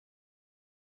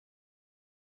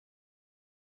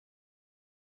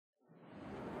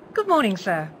Good morning,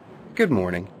 sir. Good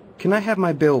morning. Can I have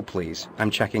my bill, please?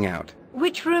 I'm checking out.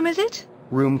 Which room is it?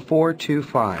 Room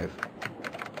 425.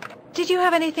 Did you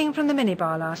have anything from the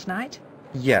minibar last night?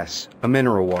 Yes, a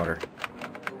mineral water.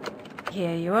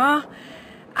 Here you are.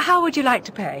 How would you like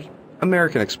to pay?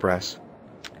 American Express.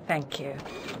 Thank you.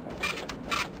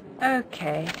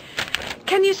 Okay.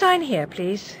 Can you sign here,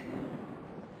 please?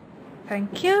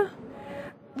 Thank you.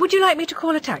 Would you like me to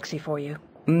call a taxi for you?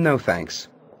 No, thanks.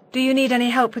 Do you need any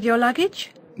help with your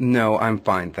luggage? No, I'm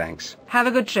fine, thanks. Have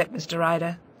a good trip, Mr.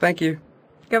 Ryder. Thank you.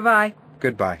 Goodbye.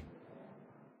 Goodbye.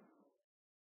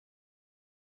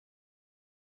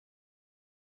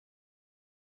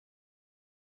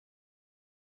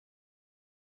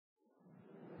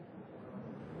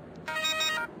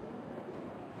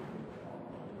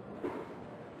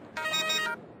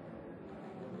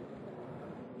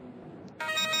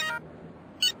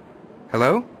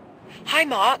 Hello? Hi,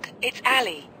 Mark. It's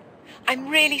Ali. I'm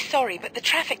really sorry, but the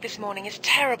traffic this morning is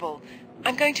terrible.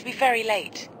 I'm going to be very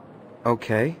late.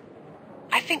 Okay.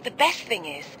 I think the best thing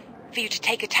is for you to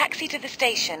take a taxi to the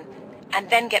station and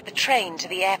then get the train to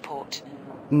the airport.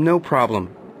 No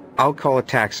problem. I'll call a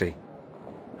taxi.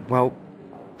 Well,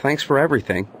 thanks for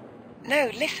everything.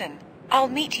 No, listen. I'll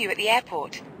meet you at the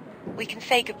airport. We can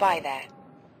say goodbye there.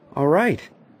 All right.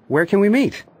 Where can we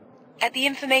meet? At the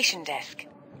information desk.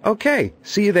 Okay,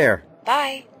 see you there.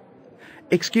 Bye.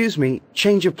 Excuse me,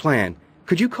 change of plan.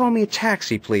 Could you call me a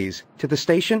taxi, please, to the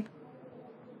station?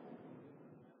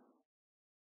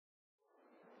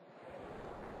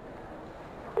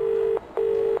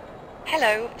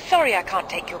 Hello. Sorry I can't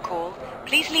take your call.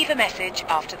 Please leave a message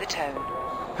after the tone.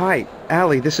 Hi,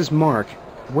 Allie, this is Mark.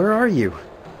 Where are you?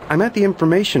 I'm at the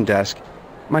information desk.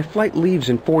 My flight leaves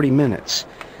in 40 minutes.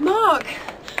 Mark!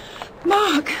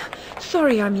 Mark!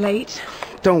 Sorry I'm late.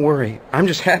 Don't worry, I'm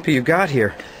just happy you got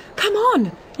here. Come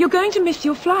on! You're going to miss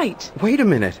your flight. Wait a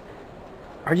minute.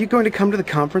 Are you going to come to the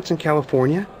conference in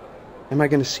California? Am I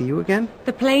going to see you again?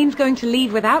 The plane's going to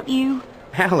leave without you.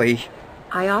 Allie.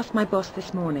 I asked my boss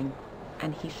this morning,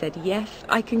 and he said, yes,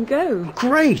 I can go.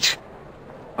 Great!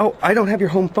 Oh, I don't have your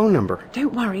home phone number.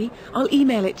 Don't worry, I'll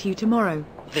email it to you tomorrow.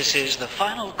 This is the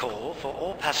final call for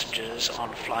all passengers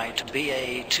on flight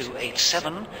BA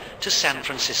 287 to San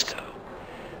Francisco.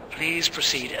 Please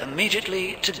proceed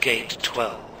immediately to gate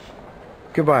 12.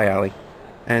 Goodbye, Allie.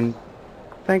 And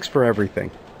thanks for everything.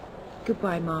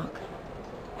 Goodbye, Mark.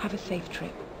 Have a safe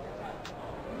trip.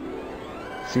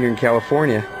 See you in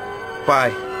California.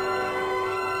 Bye.